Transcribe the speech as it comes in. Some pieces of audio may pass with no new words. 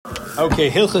Okay,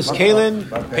 Hilchos Kalim,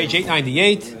 page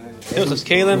 898. Hilchos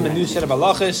Kalim, a new set of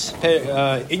halachas.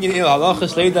 Inyan il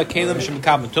halachas leida Kalim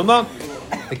shemikab tuma.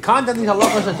 The content of these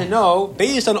halachas are to know,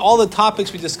 based on all the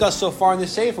topics we discussed so far in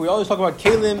this sefer. We always talk about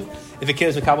Kalim, if it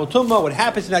kills mikab tuma, what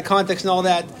happens in that context and all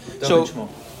that. So,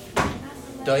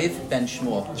 Dave Ben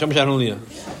Shmuel.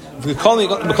 We're calling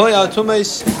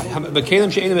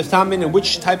Kalim she'enim estamin, and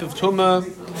which type of tuma.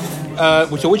 The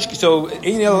point of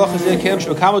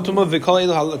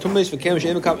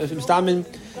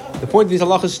these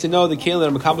halachas is to know the kelim that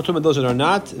are makabel tumah, those that are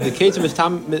not, the ketzim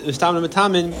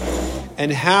mestamin,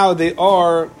 and how they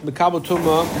are makabel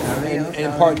tumah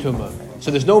and part tumah. So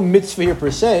there's no mitzvah here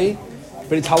per se,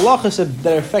 but it's halachas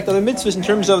that affect other mitzvahs in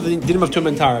terms of the dinim of tumah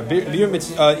and tara.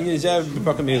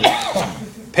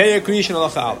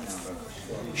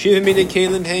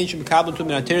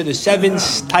 There's 7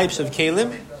 types of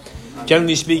kelim.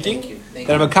 Generally speaking, that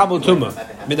are makabel tumah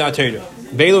midnat Torah.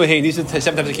 Beilu hein. These are the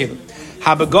 7 types of kelim.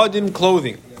 Habagodim,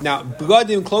 clothing. Now,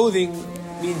 begodim, clothing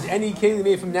means any kelim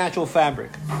made from natural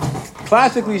fabric.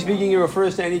 Classically speaking, it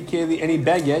refers to any kelim, any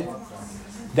beged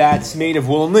that's made of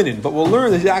wool and linen. But we'll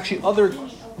learn there's actually other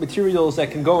materials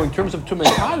that can go in terms of tumah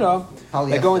and tara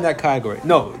that go in that category.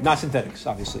 No, not synthetics.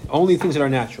 Obviously, only things that are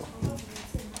natural.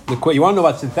 You want to know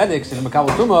about synthetics and makabel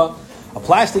tumah? A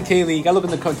plastic kelim, you got to look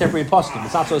in the contemporary poskim.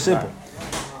 It's not so simple.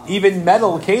 Even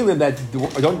metal kelim that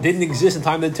didn't exist in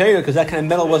time of the Torah, because that kind of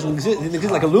metal didn't exist,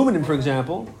 like aluminum, for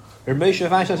example. Or that's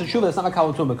not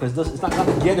makabel tumah because it's not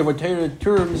together what Torah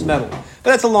terms metal.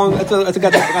 But that's a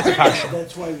kasha.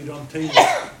 That's why we don't table.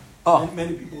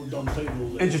 Many people don't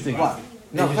table. Interesting. What?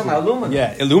 No, I'm talking about aluminum.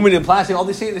 Yeah, aluminum, plastic, all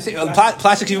they say.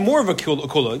 Plastic's even more of a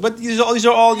kula. But these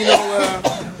are all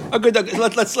a good.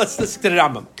 Let's stick to the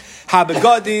Rambam.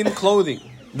 Habegadim, clothing.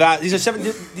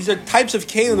 These are types of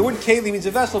kelim. The word kelim means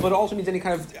a vessel, but it also means any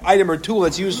kind of item or tool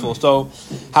that's useful. So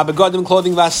habegadim,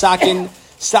 clothing, vasakin.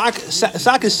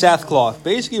 Sak is sackcloth.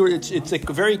 Basically, it's like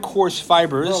very coarse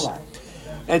fibers,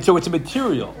 and so it's a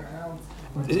material.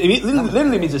 It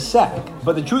literally means a sack,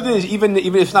 but the truth is, even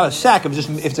if it's not a sack, if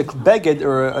it's a beged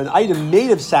or an item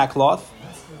made of sackcloth,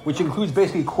 which includes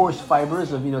basically coarse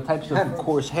fibers of types of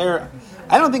coarse hair.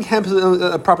 I don't think hemp is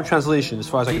a proper translation, as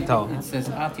far as I can tell. It says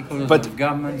articles of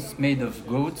garments made of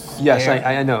goats. Yes,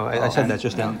 I know. I said that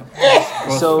just now.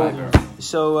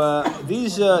 So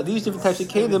these different types of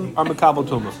kelim are makabel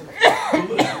tumah.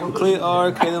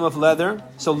 Are kelim of leather.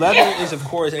 So leather is, of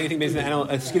course, anything made from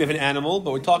a skin of an animal,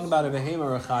 but we're talking about a behemoth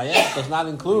or a chaya. It does not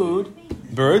include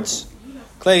birds.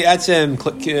 Clay etzem,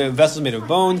 vessels made of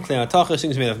bone. Clay atachas,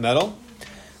 things made of metal.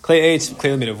 Clay eitz,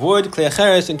 clay made of wood. Clay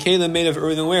acheres, and kelim made of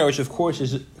earthenware, which of course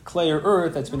is clay or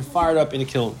earth that's been fired up in a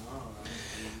kiln.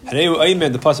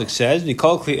 The pasuk says,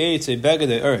 "Nikol clay eitz a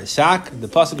beged or a sack." The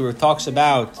pasuk where it talks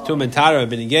about tum and tara,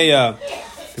 benigeya.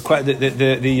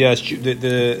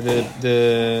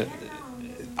 The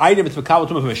item it's makabel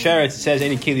tumah from a sheretz. It says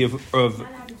any keli of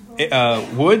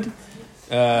wood,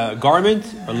 garment,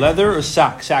 or leather, or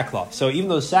sackcloth. So even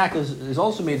though sack is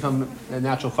also made from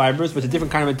natural fibers, but it's a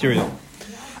different kind of material.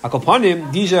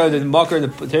 Akopanim, these are the makar and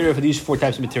the material for these 4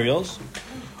 types of materials.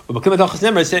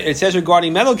 It says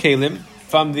regarding metal kelim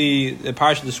from the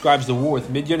parasha describes the war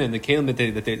with Midian and the kelim that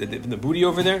from the booty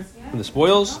over there, from the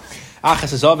spoils.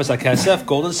 Achas azov like kesef,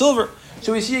 gold and silver.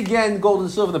 So we see again gold and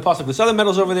silver in the pasuk. There's other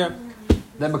metals over there.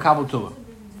 Then makabel tumah.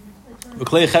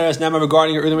 Klei cheres nama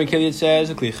regarding earthenware keli, it says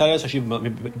klei cheres hashiv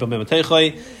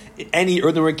b'mematechai, any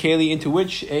earthenware keli into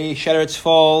which a sheretz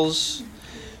falls.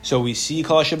 So we see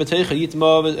kol shabbateicha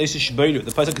yitma v'eisish shbeinu.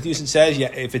 The pasuk continues and says,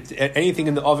 if it's anything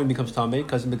in the oven becomes tamei,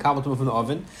 because in the makabel tumah from the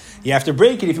oven, you have to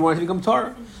break it if you want it to become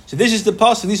tar. So this is the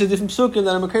pasuk. These are different psukim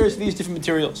that are makarios to these different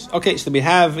materials. Okay, so we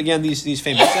have again these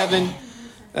famous 7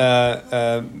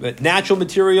 natural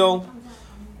material.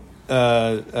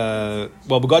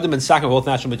 Begadim and sak are both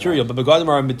natural material, but begadim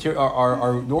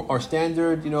are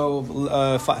standard,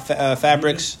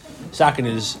 fabrics. Sakin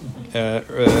is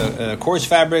coarse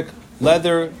fabric,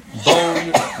 leather,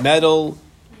 bone, metal,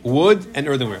 wood, and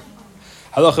earthenware.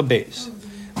 Halacha beis.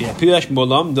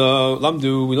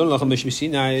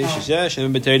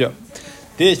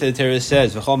 This that the Torah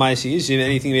says,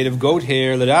 anything made of goat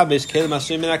hair,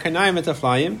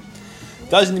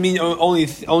 doesn't mean only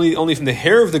from the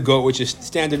hair of the goat, which is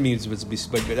standard means, but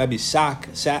that'd be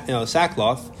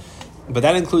sackcloth. But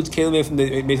that includes kelim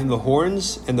made from the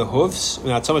horns and the hoofs,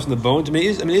 not so much from the bones. It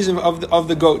is of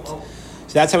the goat.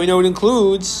 So that's how we know it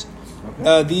includes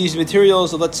these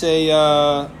materials, let's say,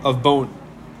 of bone.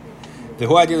 The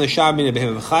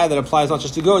that applies not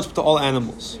just to goats, but to all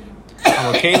animals.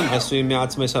 However, when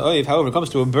it comes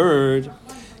to a bird,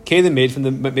 kelim made from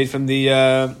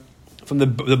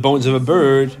the bones of a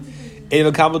bird, Ein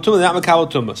Makabel Tumah, not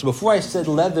Makabel Tumah. So before I said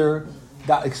leather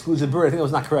that excludes a bird, I think that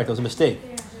was not correct. That was a mistake.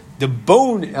 The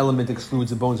bone element excludes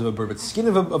the bones of a bird, but skin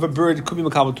of a bird could be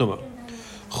Makabel Tumah.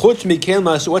 Chutz Mikel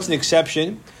Masu, what's an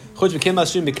exception? Chutz Mikel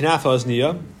Masu Miknaf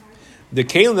Azniya. The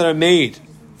kalim that are made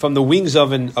from the wings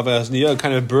of a Azniya, a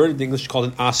kind of bird, in English called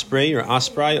an osprey or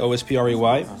osprey,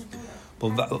 O-S-P-R-E-Y.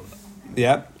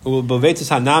 Yeah. And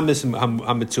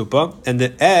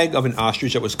the egg of an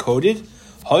ostrich that was coated,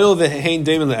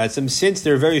 since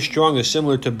they're very strong and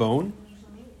similar to bone,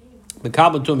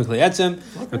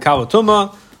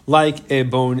 like a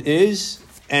bone is,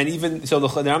 and even so, the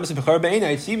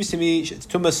it seems to me the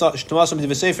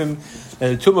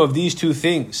tumah of these two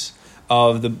things,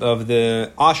 of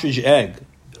the ostrich egg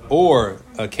or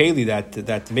a keli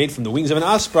that made from the wings of an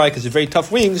osprey, because they're very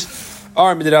tough wings,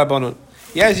 are midrabanan.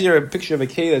 He has here a picture of a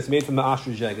keli that's made from the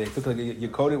ostrich egg. They took you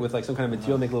coat it with like some kind of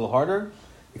material, make it a little harder.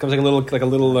 It becomes like a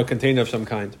little container of some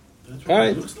kind. That's what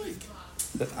it looks like.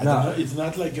 No, it's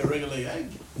not like a regular egg.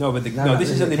 No, but this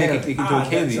is something they make it into a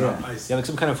keli. Yeah, like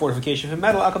some kind of fortification for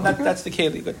metal. How come that's the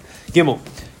keli? Good. Gimel.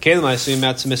 Keli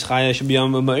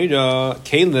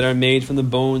that are made from the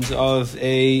bones of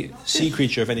a sea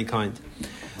creature of any kind.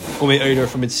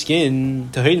 From its skin.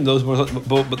 Those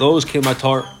keli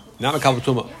matar, not makabel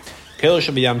tumah. Keli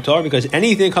should be yam tar, because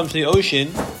anything that comes from the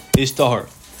ocean is tahar.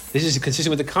 This is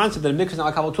consistent with the concept that a mikvah is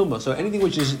not makabel tumah. So anything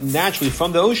which is naturally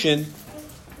from the ocean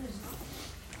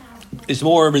is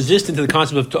more resistant to the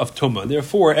concept of tumah.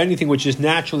 Therefore, anything which is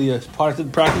naturally a product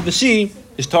of the sea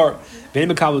is tar. It's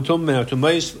not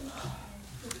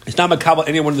makabel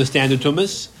any one of the standard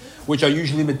tumas, which are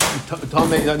usually the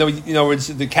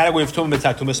category of tumah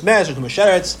mitzat, tumas mes or tumas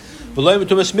sheretz, but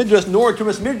tumas midras, nor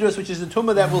tumas midras, which is the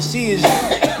tumah that we'll see is,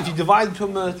 if you divide the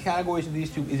tumah categories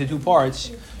into two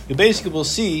parts, you basically will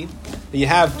see that you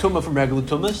have tumah from regular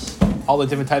tumas, all the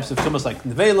different types of tumas like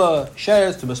nevela,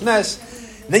 sheretz, tumas mes.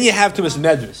 And then you have tumas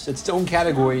medras. It's its own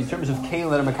category in terms of kalim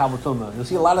that are makabel tumah. You'll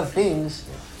see a lot of things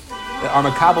that are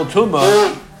makabel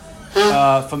tumah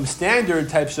from standard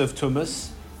types of tumas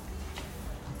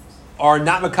are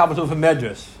not makabel tumah from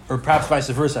medras, or perhaps vice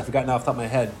versa. I forgot now off the top of my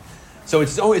head. So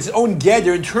it's its own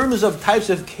gather in terms of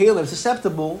types of kalim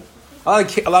susceptible. A lot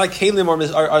of kalim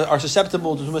are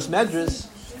susceptible to tumas medras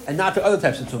and not to other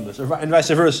types of tumas, and vice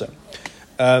versa.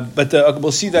 But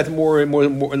we'll see that more in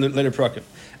the later prakim.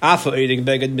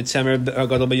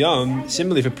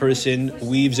 Similarly, if a person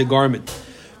weaves a garment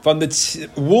from the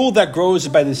wool that grows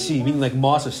by the sea, meaning like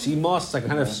moss or sea moss, it's like a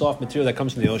kind of soft material that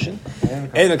comes from the ocean.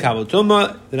 They're not makabel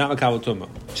tumah.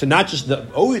 So not just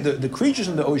the creatures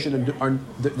in the ocean are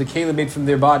the kalim made from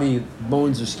their body,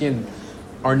 bones or skin,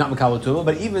 are not makabel tumah,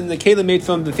 but even the kalim made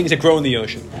from the things that grow in the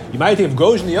ocean. You might think if it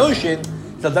grows in the ocean,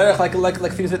 it's like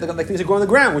things that grow on the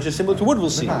ground, which is similar to wood. We'll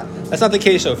see. That's not the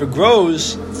case. So if it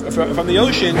grows from the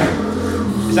ocean,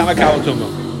 it's not makabel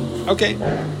tumah. Okay.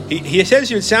 He says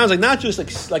here it sounds like not just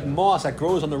like moss that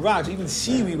grows on the rocks, even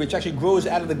seaweed, which actually grows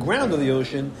out of the ground of the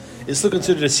ocean, is still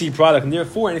considered a sea product, and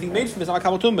therefore anything made from it is not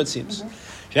makabel tumah. It seems.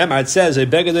 It says a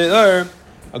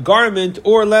garment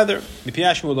or leather. We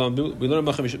learn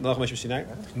ma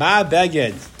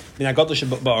beged.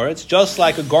 It's just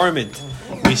like a garment.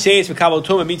 We say it's makabel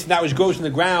tumah, means that which grows from the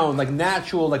ground, like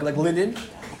natural, like linen,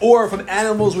 or from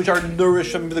animals which are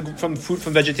nourished from fruit,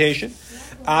 from vegetation.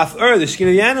 The skin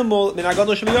of the animal,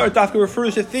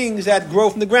 refers to things that grow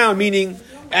from the ground, meaning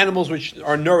animals which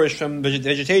are nourished from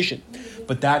vegetation.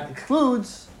 But that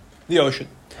includes the ocean.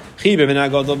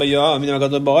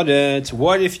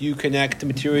 What if you connect the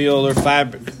material or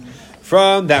fabric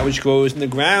from that which grows in the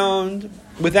ground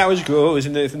with that which grows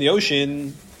from the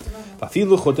ocean? If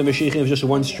just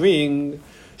one string.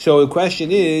 So the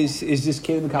question is this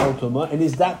keli makabel tumah, and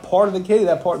is that part of the keli,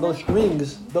 those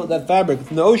strings, that fabric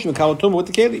from the ocean makabel tumah with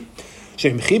the keli? It's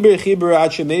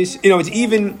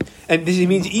even, and this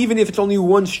means even if it's only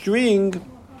one string,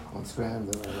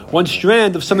 one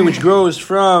strand of something which grows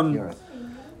from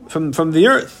the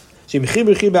earth. If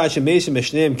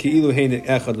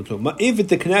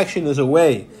the connection is a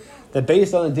way that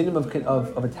based on the dinim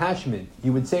of attachment,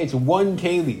 you would say it's one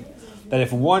keli, that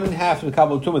if one half is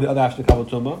makabel tumah, the other half is makabel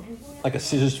tumah, like a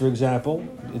scissors, for example.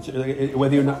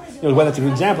 Whether you're not, whether it's an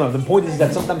example. The point is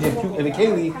that sometimes you have in a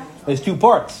keli, there's two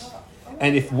parts,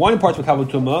 and if one part's makabel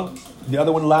tumah, the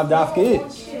other one lav dafka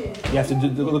is. You have to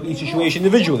look at each situation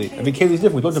individually. Every keli is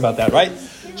different. We talked about that, right?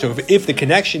 So if the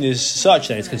connection is such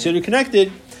that it's considered connected,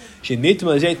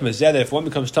 that if one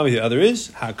becomes tummy, the other is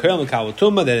makabel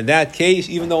tumah. Then in that case,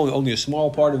 even though only a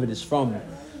small part of it is from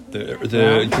the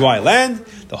dry land,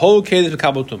 the whole keli is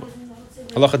makabel tumah.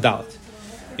 Halacha dalet.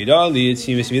 It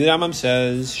seems to me that Rambam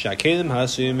says shakelim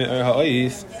hasuim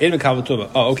ha'oif in makabel tumah.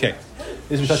 Oh, okay.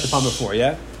 This we touched upon before,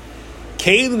 yeah?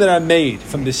 Kalim that are made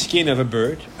from the skin of a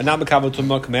bird are not makabel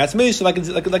tumah k'me'atzmei, so like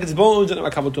its bones are not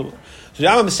makabel tumah. So the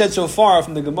Rambam said so far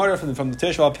from the Gemara, from the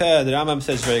Teresh Valpeh, the Rambam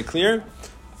says very clear,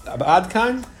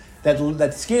 Adkan,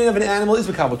 that skin of an animal is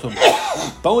makabel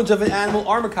tumah. Bones of an animal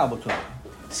are makabel tumah.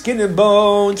 Skin and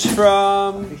bones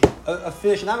from a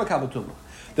fish are not makabel tumah.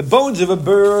 The bones of a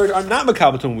bird are not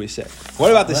makabel tumah, we said. What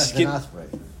about the skin?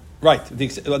 Right,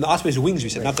 the osprey's wings, we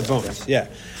said, not the bones. Yeah.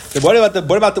 So what about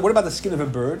the skin of a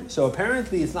bird? So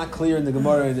apparently, it's not clear in the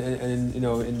Gemara and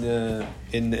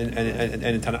in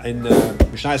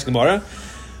Mishnah's Gemara.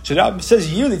 So that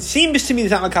says yearly. It seems to me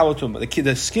it's not makabel tumah.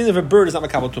 The skin of a bird is not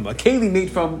makabel tumah. A keli made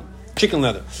from chicken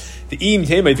leather. The im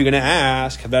tema. If you're going to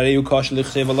ask about in terms of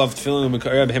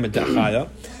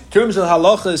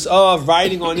halachas of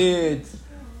writing on it, a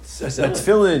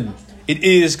tefillin. It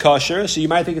is kosher, so you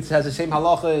might think it has the same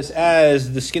halachas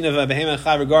as the skin of a behemoth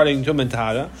regarding tum and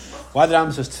tahara. Why the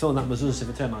Rambam says tefillin, not mezuzah,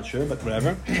 if I'm not sure, but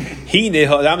whatever. The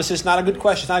Rambam says it's not a good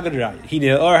question, it's not a good raya.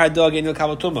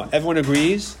 Everyone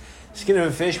agrees. Skin of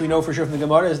a fish, we know for sure from the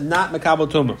Gemara, is not makabel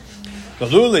tumah.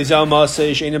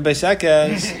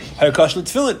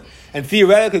 And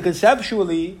theoretically,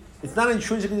 conceptually, it's not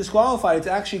intrinsically disqualified. It's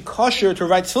actually kosher to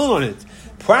write tefillin on it.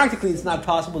 Practically, it's not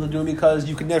possible to do because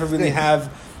you could never really have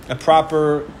a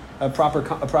proper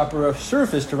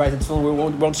surface to write the tefillin where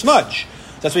it won't smudge.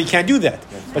 That's why you can't do that.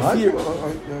 But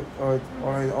or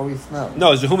we smell.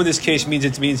 No, zuhum in this case means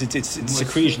it's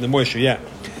secretion, the moisture, yeah.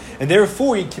 And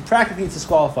therefore, practically it's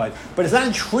disqualified. But it's not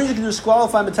intrinsically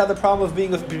disqualified, but it's not the problem of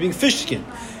being fish skin.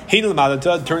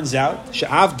 It turns out,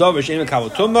 she'af davar she'en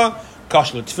makabel tumah,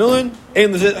 kosher tefillin,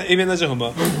 even the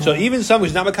zehuma. So even some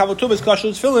who's not makabel tumah is kosher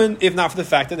tefillin, if not for the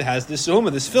fact that it has this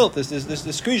zehuma, this filth, this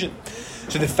secretion.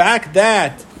 So the fact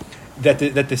that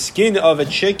the skin of a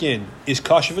chicken is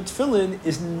kosher for tefillin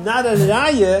is not a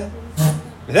raya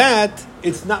that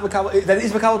it's not makabel, that it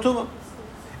is makabel tumah.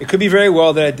 It could be very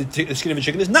well that the skin of a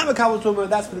chicken is not makabel tumah.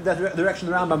 That's the direction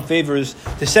the Rambam favors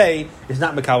to say is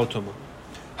not makabel tumah.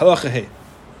 Halacha hey.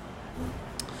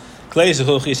 Glass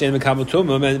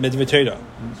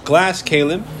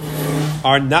kalim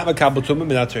are not makabel tumah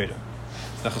without Torah.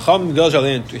 The chacham goes all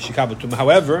in to shikabel tumah.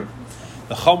 However,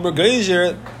 the chomer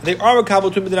geyser they are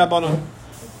makabel tumah d'Rabbanan.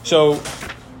 So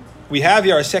we have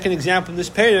here our second example in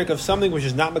this perek of something which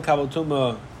is not makabel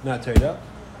tumah, not Torah.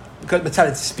 Because it's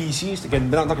its species. Again,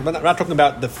 we're not talking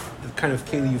about the kind of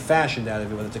keli you fashioned out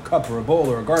of it, whether it's a cup or a bowl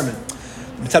or a garment.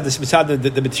 Beside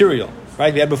the material,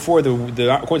 right? We had before according to the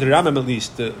Rambam at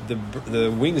least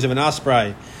the wings of an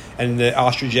osprey and the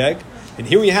ostrich egg, and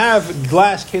here we have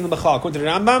glass kelim b'chal. According to the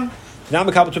Rambam, not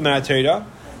makabel tumah Torah.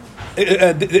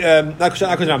 That was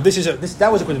according to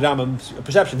the Rambam's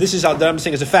perception. This is how the Rambam is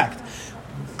saying as a fact.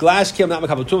 Glass kelim not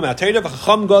makabel tumah Torah.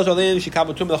 V'chacham goes all in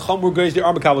shikabel tumah. The chum goes they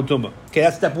are makabel tumah. Okay,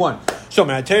 that's step one. So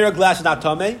Torah glass is not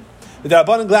tamei. The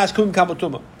Rabbanan glass kum makabel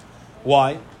tumah.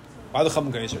 Why? Why the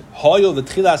chum geyser? Hoyel the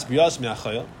tchilas biyas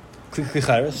me'achayel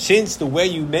klicharis. Since the way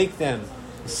you make them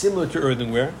is similar to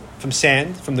earthenware from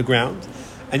sand from the ground,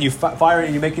 and you fire it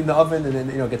and you make it in the oven and then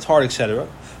it gets hard, etc.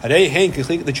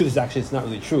 The truth is actually it's not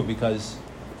really true because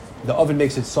the oven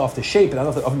makes it soft to shape, and I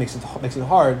don't know if the oven makes it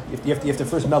hard. You have to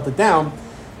first melt it down.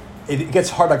 It gets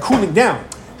hard by cooling down.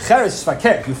 Cheres is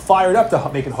fakir. You fire it up to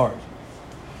make it hard.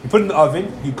 You put it in the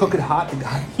oven. You cook it hot.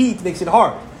 The heat makes it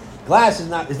hard. Glass is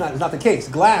not the case.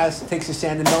 Glass takes the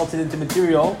sand and melts it into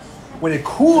material. When it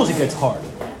cools, it gets hard.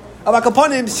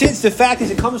 Abakaponim, since the fact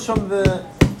is it comes from the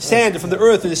sand or from the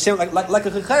earth, and the same like a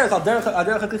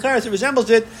klicheres, it resembles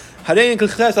it. Harei and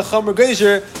klicheres, a chomer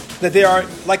geyser, that they are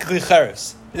like a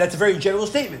klicheres. That's a very general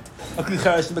statement. A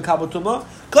klicheres is makabel tumah,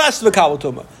 glass is makabel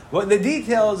tumah. Well, the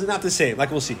details are not the same, like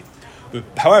we'll see.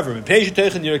 However,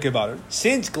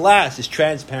 since glass is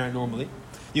transparent normally,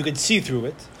 you can see through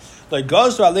it. Like the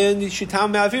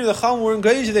chum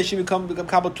they should become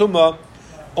makabel tumah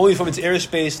only from its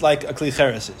airspace, like a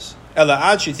klicheres is. The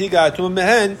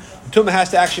tumah has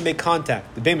to actually make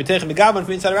contact. The bein metechem megaban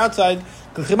from inside or outside.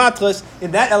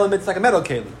 In that element, it's like a metal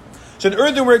keli. So an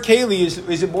earthenware keli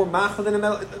is it more machal than a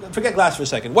metal? Forget glass for a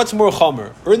second. What's more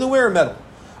chomer, earthenware or metal?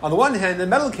 On the one hand, the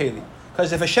metal keli,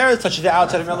 because if a sheretz touches the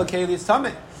outside of a metal keli, it's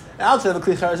tameh. The outside of a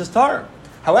klicheres is tar.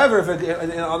 However, on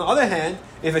the other hand,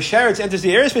 if a sheretz enters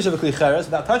the airspace of a klicheres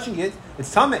without touching it,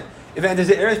 it's tameh. If it enters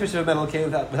the airspace of a metal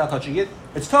keli without touching it,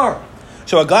 it's tar.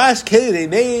 So a glass keli they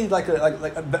made like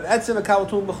etzem makabel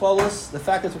tumah b'cholos. The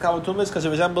fact that it's makabel tumah is because it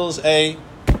resembles a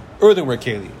earthenware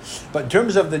keli. But in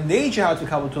terms of the nature how it's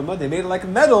makabel tumah, they made it like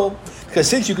metal because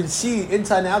since you can see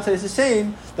inside and outside is the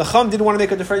same, the chum didn't want to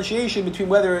make a differentiation between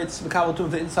whether it's makabel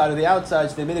tumah the inside or the outside,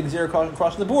 so they made a gzera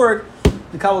across the board,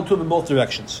 makabel tumah in both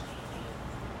directions.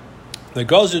 The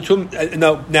goes to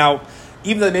no. Now,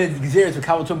 even though they made it gzeres for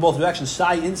kabbalah tumah both directions,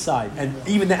 side, inside, and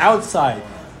even the outside,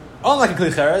 unlike a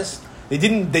kli cheres, they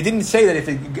didn't say that if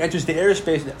it enters the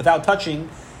airspace without touching,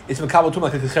 it's makabel tumah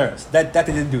like a kli cheres. That they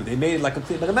didn't do. They made it like a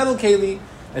metal keli.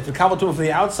 It's makabel tumah from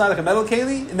the outside like a metal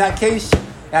keli. In that case, it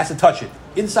has to touch it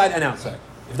inside and outside.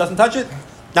 If it doesn't touch it,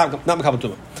 not makabel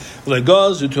tumah. Like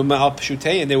goes tumah al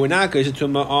pshutei, and they were not going to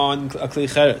tumah on a kli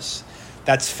cheres.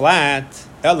 That's flat.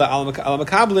 Ella al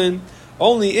makablin.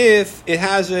 Only if it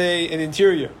has an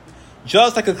interior,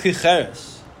 just like a kli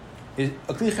cheres.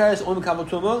 A kli cheres only makabel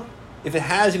tumah if it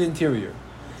has an interior.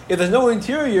 If there's no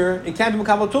interior, it can't be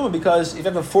makabel tumah because if you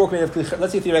have a fork made of kli cheres,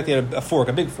 let's say theoretically a fork,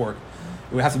 a big fork,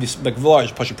 it would have to be like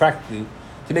large, practically,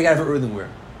 to make out of earthenware.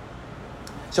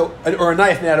 So, or a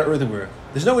knife made out of earthenware.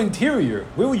 There's no interior.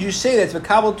 Where would you say that's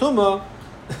makabel tumah?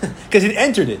 Because it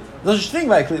entered it. There's no such thing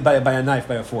by a knife,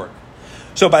 by a fork.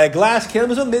 So by a glass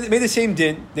kelim, they made the same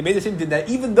din. They made the same din that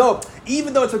even though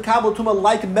it's a kabbalah tumah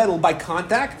like metal by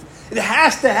contact, it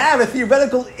has to have a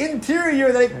theoretical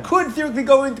interior that it could theoretically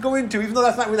go into, even though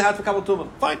that's not really how it's a kabbalah tumah.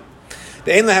 Fine.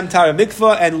 The ein lahem tara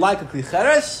mikvah, and like a kli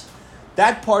cheres,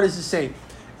 that part is the same.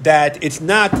 That it's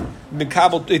not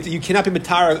mikabel. You cannot be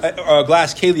matara a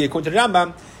glass keli according to the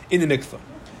Rambam in the mikvah.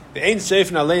 The ein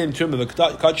seif naleim tumah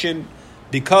v'kachin,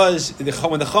 because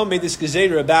when the Chum made this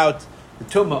gezerah about the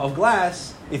tumah of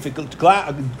glass, if it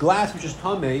glass which is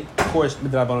tamei, of course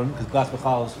midrabanan, because glass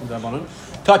b'chal is midrabanan,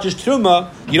 touches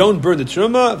truma, you don't burn the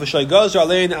truma. V'shay gazer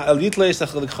alein alitleis.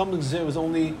 The Chum was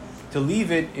only to leave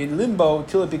it in limbo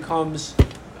till it becomes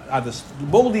either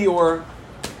moldy or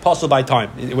possible by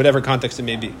time, in whatever context it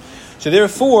may be. So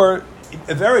therefore,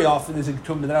 very often there's a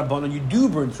tumah midrabanan. You do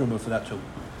burn truma for that tumah.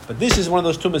 But this is one of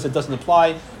those tumas that doesn't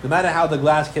apply, no matter how the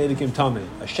glass keli became tamei.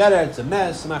 A sheret, a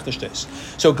mess, some after shtes.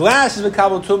 So glass is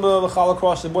makabel tumah v'chal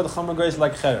across the board. The Chumrah grace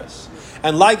like cheres,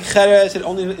 and like cheres, it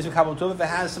only is makabel tumah if it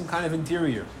has some kind of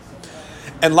interior.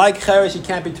 And like cheres, you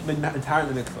can't be entirely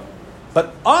in the mikvah.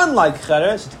 But unlike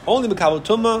cheres, it's only makabel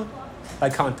tumah by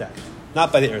contact,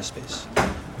 not by the airspace.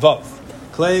 Vav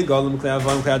clay golem clay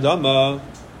avam clay adama.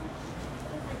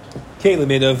 Keli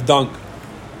made of dung,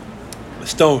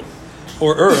 stone.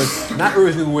 Or earth, not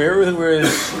earthenware. Earthenware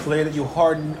is clay that you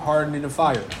harden in a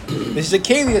fire. This is a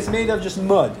keli that's made of just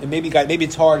mud, and maybe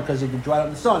it's hard because it can dry out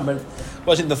in the sun, but it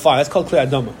wasn't in the fire. That's called klei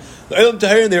adama. The elam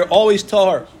tahirin, they're always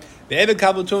tahar. The even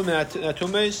kabel tumah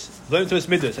tumas, learn tumas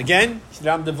midras. Again,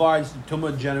 Ram divides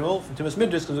tumah general from tumas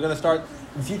midras because we're going to start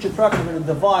in future practice. We're going to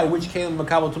divide which kelim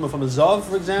makabel tumah from a zav,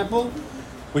 for example,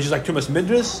 which is like tumas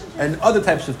midras, and other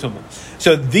types of tumah.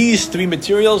 So these three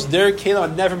materials, their kelim are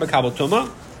never makabel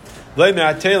tumah.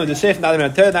 It's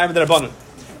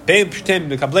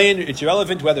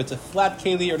irrelevant whether it's a flat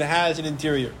keli or it has an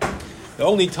interior. The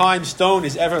only time stone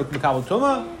is ever makabel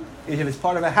tumah is if it's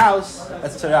part of a house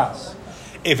that's tzaras.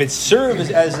 If it serves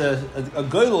as a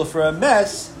girdle for a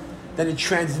mess, then it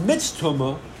transmits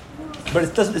tumah, but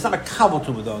it doesn't. It's not makabel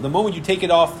tumah though. The moment you take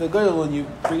it off the girdle and you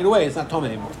bring it away, it's not tumah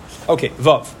anymore. Okay,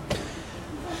 vav.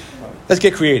 Let's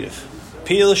get creative.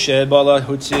 Pil shebala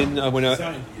hutzin.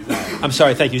 I'm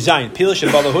sorry, thank you. Zayin. Pil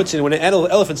shebala hutzin. When an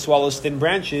elephant swallows thin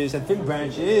branches, and thin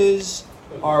branches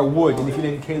are wood, and if you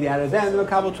make a keli out of them, they're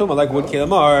makabel tumah, like wood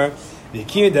kelim are. And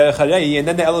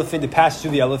then the elephant passes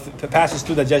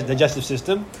through the digestive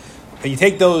system, and you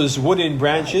take those wooden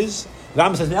branches. The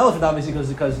Rambam says an elephant, obviously,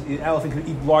 because the elephant can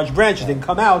eat large branches, they can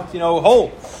come out,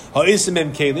 whole.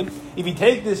 If you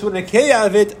take this wooden keli out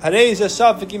of it,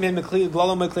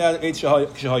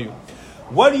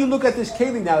 what do you look at this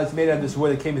keli now that's made out of this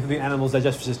wood that came through the animal's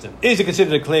digestive system? Is it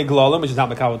considered a clay glalam, which is not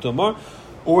makabel tumah,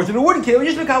 or is it a wooden keli, which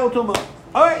is makabel tumah?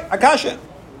 All right, akasha.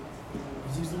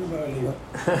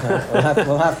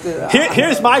 We'll have to,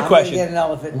 here's my question.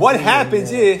 What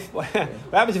happens if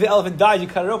the elephant dies? You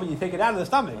cut it open, you take it out of the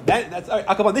stomach. That's all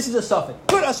right. Come on, this is a suffix.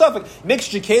 Good, a suffix. Mix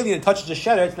keli and touches the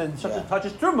sheret, and then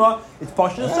touches truma. It's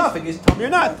partial a suffix. Is it tummy or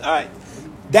not? All right.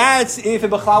 That's if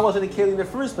it b'chal wasn't a keli in the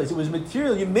first place. It was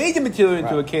material. You made the material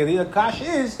into a keli. The kash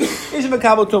is a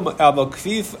makabel tumah.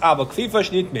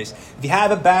 If you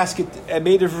have a basket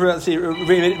made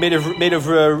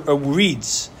of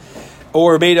reeds,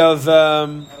 or made of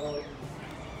a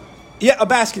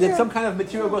basket that some kind of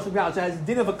material goes to the ground, so it has a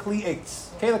din of a kli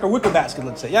eitz, okay, like a wicker basket,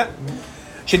 let's say,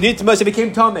 Shenitmas, it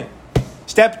became tameh.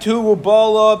 Step 2,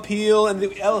 ubala, peel, and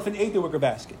the elephant ate the wicker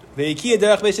basket. Ve'ikia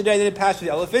derech beisadei, then it passed through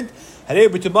the elephant. Harei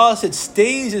b'tumas, it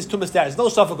stays as tumas status. There's no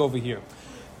suffix over here.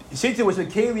 Since it was a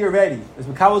keli already, as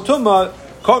makabel tumah,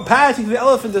 passing through the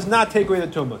elephant does not take away the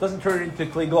tumah. It doesn't turn it into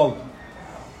kli golem.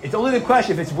 It's only the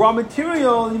question, if it's raw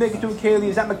material and you make it to a keli,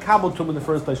 is that makabel tumah in the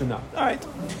first place or not? All right.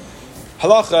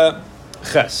 Halacha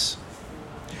ches.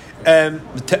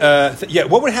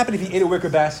 What would happen if you ate a wicker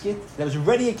basket that was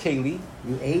already a keli?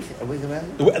 You ate a wicker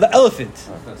basket? The elephant.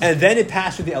 And then it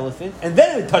passed through the elephant, and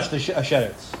then it touched the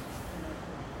sheretz.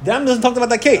 The Ram doesn't talk about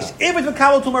that case. If it's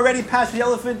Makabel Tumah already passed through the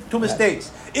elephant, Tumah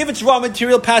stays. If it's raw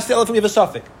material past the elephant, we have a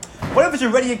suffix. What if it's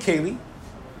already a keli,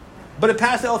 but it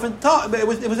passed the elephant, it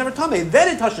was never tamei,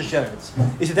 then it touched the sheretz?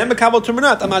 Is it then Makabel Tumah or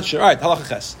not? I'm not sure. All right, halacha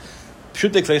ches.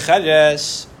 Pshutek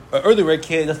lecheres. Earlier,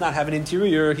 kid does not have an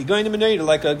interior. He's going to menorah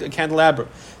like a candelabra.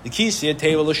 The kisi, a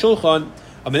table, a shulchan.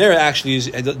 A menorah actually is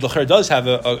the chair does have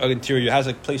an interior. It has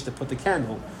a place to put the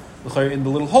candle. The chair in the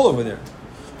little hole over there.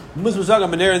 Muzmuzag, a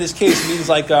menorah in this case means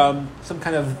like some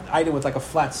kind of item with like a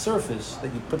flat surface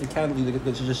that you put the candle. You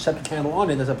just set the candle on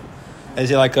it as a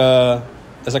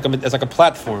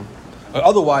platform.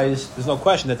 Otherwise, there's no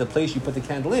question that the place you put the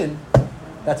candle in,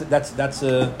 that's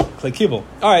a clay kibble.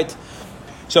 All right.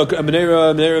 So a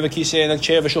menorah v'kisei and a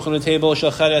chair v'shulchan on the table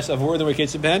shel cheres of word where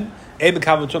kids ben a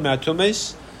mekabel tumah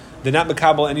tumas. They're not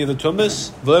mekabel any of the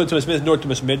tumas. V'lo tumas midas nor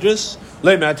tumas midras.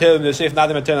 Lo ma'atel the safe not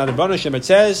the matel not the bonus. It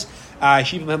says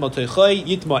shivim hemel teichai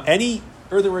yitma any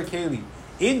earthenware keli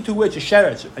into which a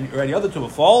sheretz or any other tumah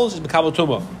falls is mekabel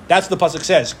tumah. That's what the pasuk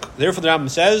says. Therefore the Rambam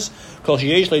says kol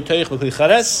sheyesh leiteich v'kli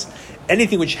cheres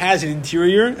anything which has an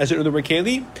interior as an earthenware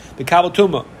keli mekabel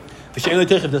tumah. If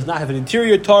it does not have an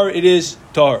interior tar, it is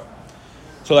tar.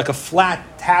 So like a flat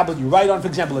tablet you write on, for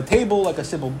example, a table, like a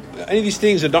simple, any of these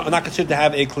things are not considered to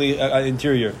have an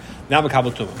interior. Now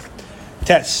makabel tumah.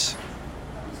 Tess.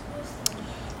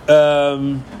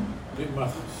 Klei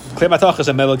matachas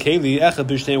a metal keli echad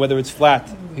b'shtein whether it's flat.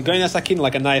 You're going to sakin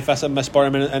like a knife, a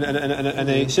masparim, and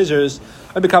a scissors.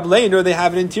 And makabelein or they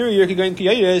have an interior. You're going to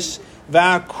yayiris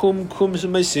vakum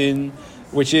kumsumasin,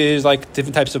 which is like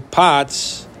different types of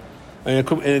pots. And a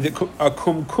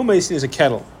kumkumesin is a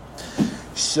kettle.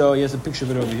 So he has a picture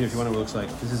of it over here if you want to know what it looks like.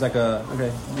 This is like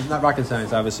it's not rocket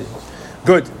science, obviously.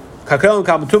 Good. All metal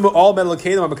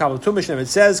kalim are makabel tumah. It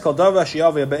says called dava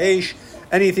shiaveh ba'esh.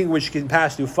 Anything which can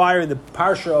pass through fire. In the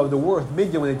parsha of the Worth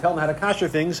Midian, when they tell them how to kasher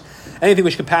things, anything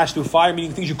which can pass through fire,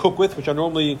 meaning things you cook with, which are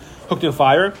normally cooked in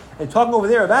fire. And talking over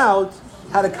there about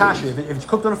how to kasher. If it's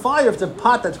cooked on a fire, if it's a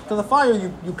pot that's cooked on the fire,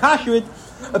 you kasher it,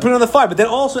 put it on the fire. But then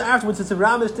also afterwards, it's a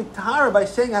ramistic tahara by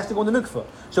saying it has to go in the mikveh.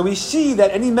 So we see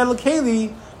that any metal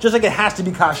keli, just like it has to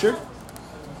be kasher,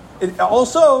 it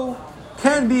also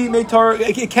can be meitar.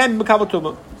 It can be makabel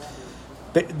tumah.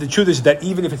 But the truth is that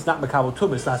even if it's not makabel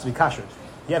tumah, it still has to be kasher.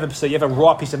 You have a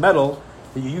raw piece of metal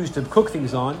that you use to cook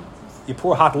things on. You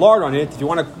pour hot lard on it. If you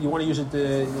want to use it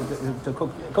to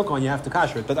cook on, you have to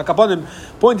kasher it. But the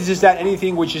point is that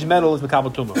anything which is metal is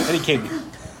makabel tumah. Any keli.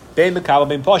 Bein makabel,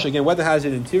 bein pasha. Again, whether it has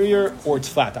an interior or it's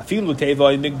flat. Afilu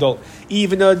teva in migdol.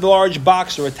 Even a large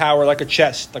box or a tower, like a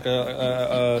chest, like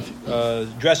a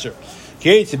dresser.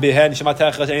 Anything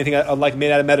like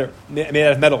made out of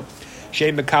metal.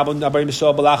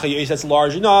 That's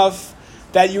large enough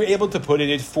that you're able to put in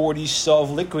it 40 saw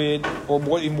of liquid, or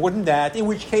more than that. In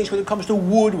which case, when it comes to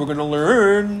wood, we're going to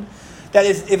learn that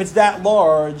if it's that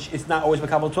large, it's not always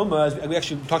makabel tumah. We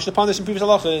actually touched upon this in previous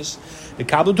halachas.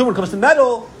 Makabel tumah, when it comes to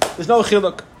metal, there's no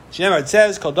chiluk. It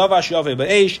says, "Kol davar shiaveh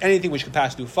ba'esh," anything which can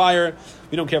pass through fire.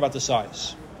 We don't care about the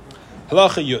size.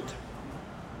 Halacha yud.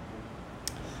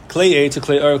 Clay or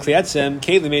clay etzem,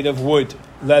 keli made of wood,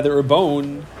 leather, or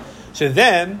bone. So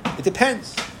then it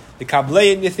depends. The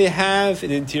kablein, if they have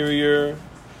an interior,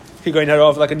 you're going to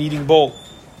have like a kneading bowl.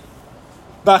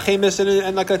 Bachemis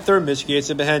and like a thermos,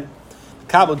 it's a behen.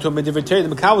 Kabel to me different the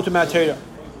makabel to matera.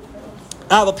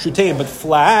 Alap shutein, but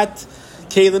flat,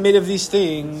 keli made of these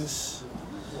things.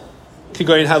 Could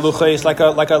go in halucha, it's like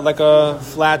a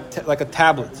flat, like a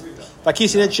tablet.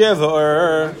 Bakisin et sheva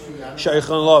or shaichan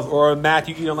love or a mat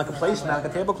you eat on like a placemat, like a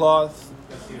tablecloth.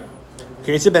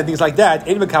 Okay, it's about things like that.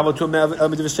 Ain't makabel tumah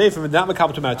midivasefer, not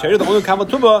makabel tumah matera. The only makabel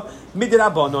tumah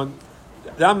midirabanon.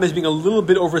 The Rambam is being a little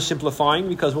bit oversimplifying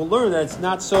because we'll learn that it's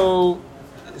not so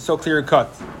clear cut,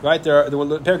 right?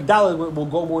 Perik Dalet will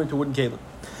go more into wooden keli.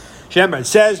 Shemar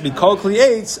says mikol kli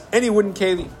eitz, any wooden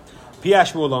keli.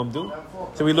 Piash mu'lamdu.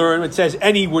 So we learn it says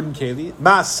any wooden keli.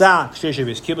 Masak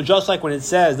sheshevis kibul. Just like when it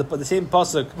says the same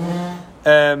pasuk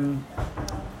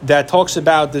that talks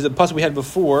about. There's a pasuk we had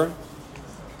before.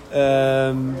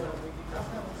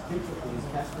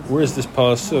 Where is this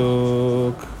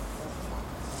pasuk?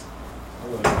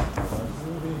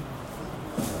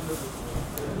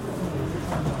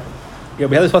 Yeah,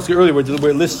 we had this pasuk earlier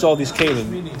where it lists all these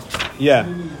kalim. Yeah,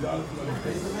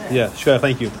 sure.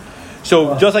 Thank you.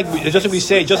 So just like we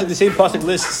say, just like the same pasuk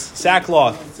lists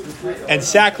sackcloth and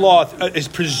sackcloth is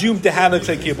presumed to have a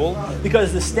klei kibble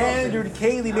because the standard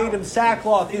keli made of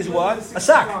sackcloth is what? A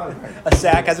sack. A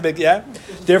sack has a big,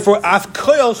 Therefore, af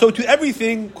koil, so to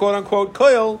everything, quote unquote,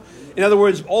 koil, in other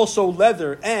words, also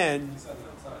leather and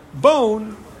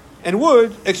bone and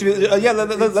wood,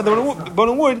 leather and bone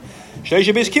and wood,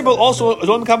 Shleisha base kibbul also is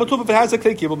on the kabel tuma if it has a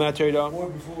klei kibbul materida.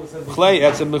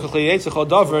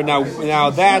 Now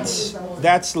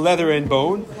that's leather and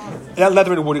bone,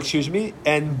 leather and wood,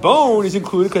 and bone is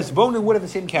included because bone and wood are the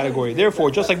same category. Therefore,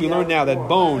 just like we learned now that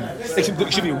bone,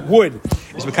 wood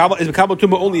is makabel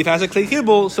tuma only if it has a klei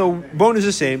kibbul, so bone is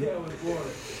the same.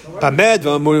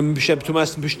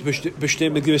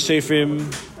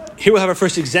 Here we'll have our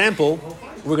first example.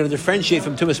 We're going to differentiate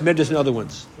from tumas medus and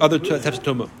other types of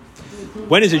tumah.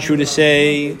 When is it true to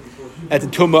say that the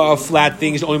tumah of flat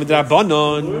things only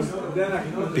midrabanon?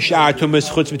 B'shar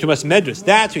tumas chutz tumas medus.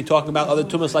 That's we're talking about other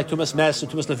tumas like tumas mes or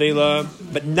tumas nevela,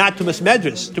 but not tumas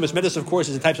medus. Tumas medus, of course,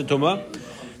 is a type of tumah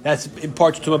that's in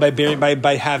part tumah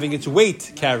by having its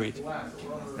weight carried.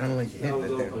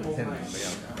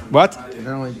 What?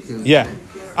 Yeah.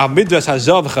 Midras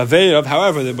hazav chaveirav.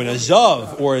 However, when a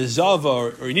zav or a zava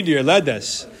or nidir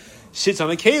ledes sits on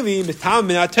a keli,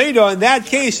 in that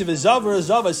case, if a zav or a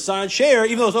zava sits on a chair,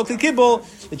 even though it's okli kibbul,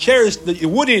 the chair is the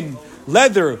wooden,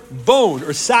 leather, bone,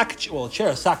 or sack. Well, a chair,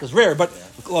 a sack is rare, but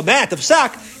a mat of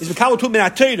sack is mekabel tu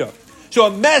minatayda. So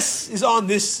a mess is on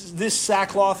this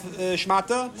sackcloth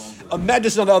shmata, a med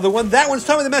is on the other one. That one's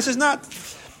telling me the mess is not.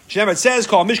 It says,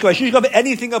 "Call mishkav shishkav,"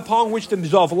 anything upon which the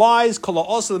mizav lies. Kala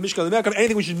also the mishkav the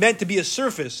anything which is meant to be a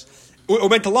surface or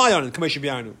meant to lie on it.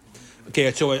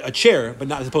 Okay, so a chair, but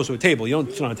not as opposed to a table. You don't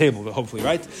sit on a table, but hopefully,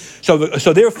 right? So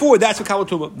therefore, that's what kabel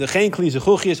tumah. The chain kli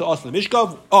zechuchi is also the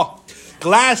mishkav.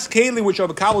 Glass keli which are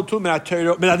kabel tumah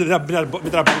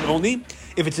only.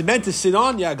 If it's meant to sit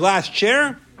on, a glass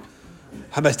chair.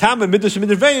 Hamas tama midus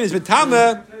midvein is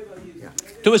mitama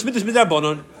tumas midus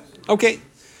midrabanon. Okay.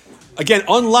 Again,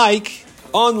 unlike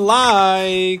a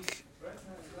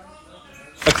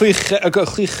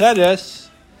kli cheres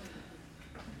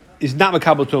is not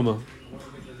makabel tuma.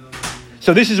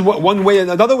 So this is one way.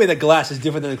 Another way that glass is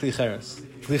different than a kli cheres.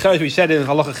 Kli cheres, we said in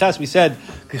halacha ches, kli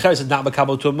cheres is not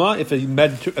makabel tuma. If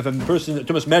a person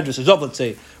tumas medras a zav, let's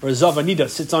say, or a zav anida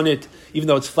sits on it, even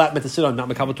though it's flat meant to sit on, not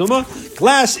makabel tuma.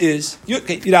 Glass is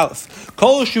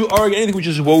kol shu arg, anything which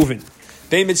is woven.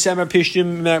 Bein mitsemer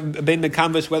pishtim, bein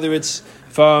mitkanvas, whether it's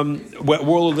from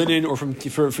wool or linen or from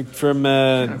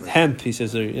hemp, he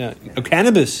says there, or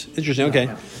cannabis. Interesting. Okay.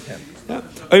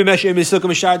 Anything else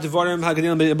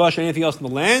in the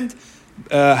land.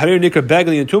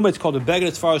 It's called a beged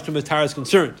as far as tumah tara is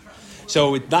concerned.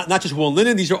 So it's not just wool and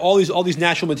linen. These are all these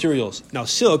natural materials. Now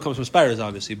silk comes from spiders,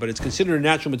 obviously, but it's considered a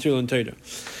natural material in Torah.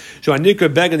 So anikra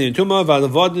beged in tumah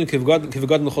v'alavadin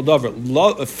kivgadin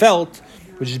l'chodavar felt,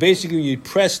 which is basically you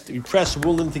press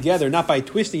wool linen together, not by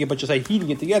twisting it, but just by heating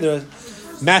it together,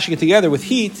 mashing it together with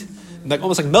heat,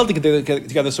 almost like melting it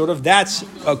together, sort of. That's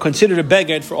considered a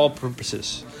beged for all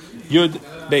purposes. Yud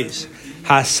beis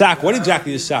hasak. What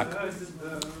exactly is sak?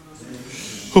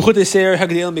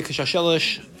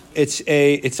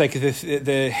 It's like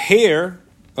the hair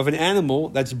of an animal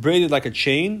that's braided like a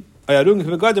chain. Are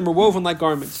woven like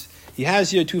garments. He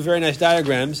has here two very nice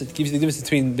diagrams that gives you the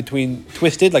difference between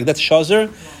twisted, like that's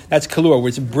shazer, that's kalua, where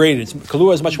it's braided.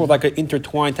 Kalua is much more like an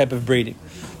intertwined type of braiding.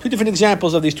 Two different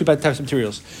examples of these two types of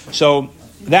materials. So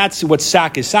that's what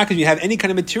sak is. Sak is you have any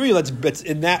kind of material that's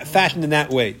in that fashioned in that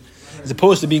way, as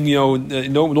opposed to being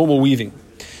normal weaving.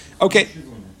 Okay.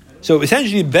 So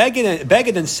essentially,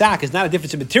 beged and sak is not a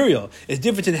difference in material. It's a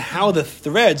difference in how the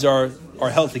threads are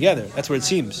held together. That's what it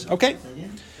seems. Okay.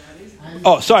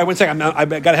 Oh, sorry, 1 second. I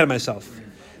got ahead of myself.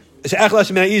 Whether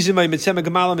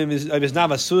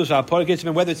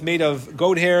it's made of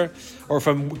goat hair, or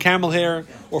from camel hair,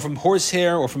 or from horse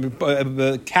hair, or from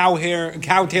cow tail,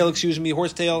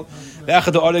 horse tail,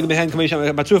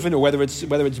 or whether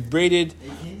it's braided,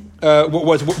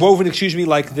 was woven,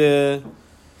 like the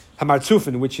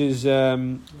hamarzufin, which is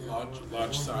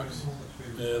large size,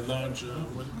 large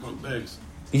bags.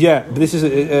 Yeah, but this is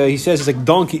he says it's like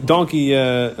donkey like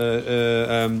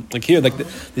here, like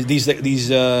these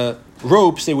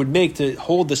ropes they would make to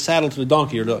hold the saddle to the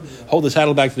donkey, or to hold the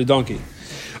saddle back to the donkey.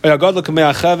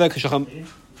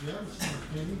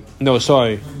 No,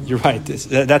 sorry, you're right. That's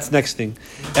the next thing.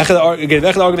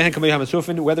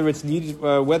 Whether it's needed,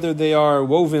 whether they are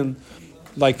woven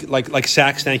like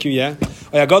sacks. Thank you. Yeah.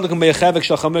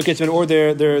 Or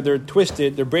they're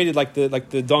twisted. They're braided like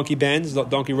the donkey bands,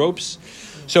 donkey ropes.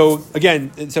 So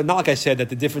again, so not like I said that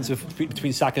the difference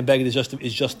between sak and beged is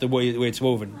just the way it's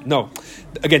woven. No,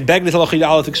 again, beged Hilchot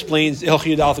Aleph explains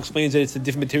that it's the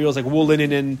different materials like wool,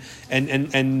 linen,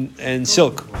 and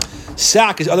silk.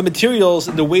 Sak is other materials,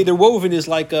 and the way they're woven is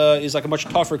like a much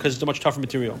tougher because it's a much tougher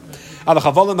material.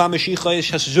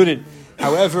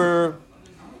 However,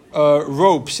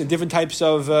 ropes and different types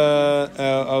of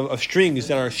strings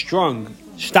that are strung,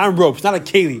 stam ropes, not a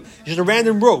keli, it's just a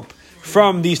random rope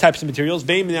from these types of materials,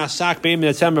 whether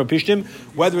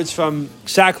it's from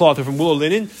sackcloth or from wool or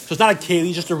linen. So it's not a keli,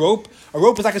 it's just a rope. A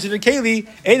rope is not considered a keli,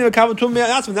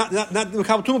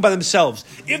 not by themselves.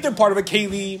 If they're part of a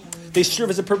keli, they serve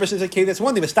as a purpose as a keli, that's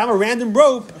one thing. But stam, a random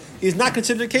rope, is not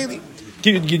considered a keli.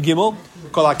 Gimel,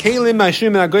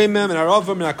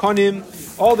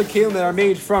 all the kelim that are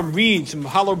made from reeds,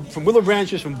 from willow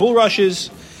branches, from bulrushes,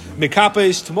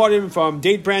 mikapes, tomatim, from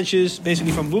date branches,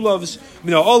 basically from lulavs,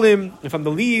 olim, and from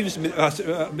the leaves,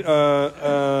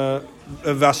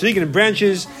 vasrigan and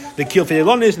branches, the keel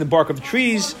fedelonis and the bark of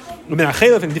trees, and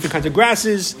different kinds of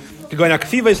grasses,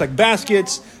 like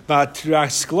baskets,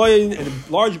 and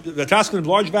large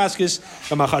baskets,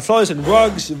 and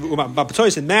rugs,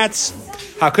 and mats.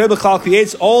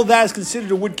 All that is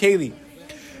considered a wood keli.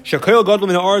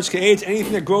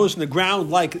 Anything that grows from the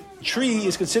ground like tree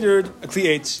is considered a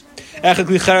kli eitz.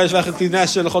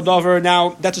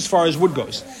 Now that's as far as wood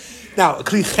goes. Now a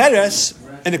kli cheres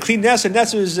and a kli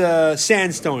neser is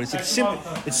sandstone.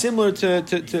 It's similar to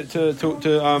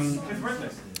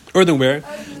earthenware.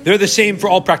 They're the same for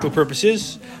all practical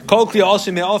purposes. Kol kli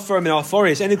also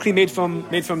me'alfar any kli made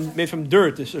from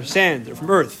dirt or sand or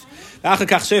from earth. And you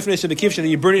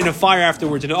burn it in a fire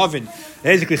afterwards in an oven.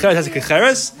 These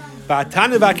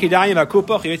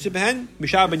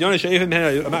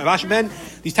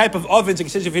type of ovens, like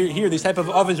it says here, these type of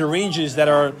ovens or ranges that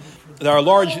are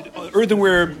large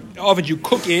earthenware ovens you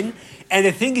cook in. And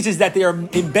the thing is that they are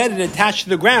embedded and attached to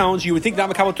the ground. So you would think that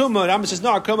Makabatuma. Rambam says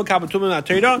no.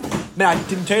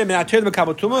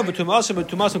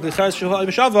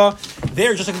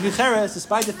 They're just like a Gutierrez,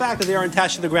 despite the fact that they are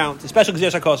attached to the ground, especially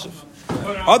because they're Sakosov.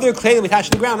 Other clay that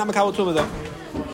attached to the ground, not Makabatuma though.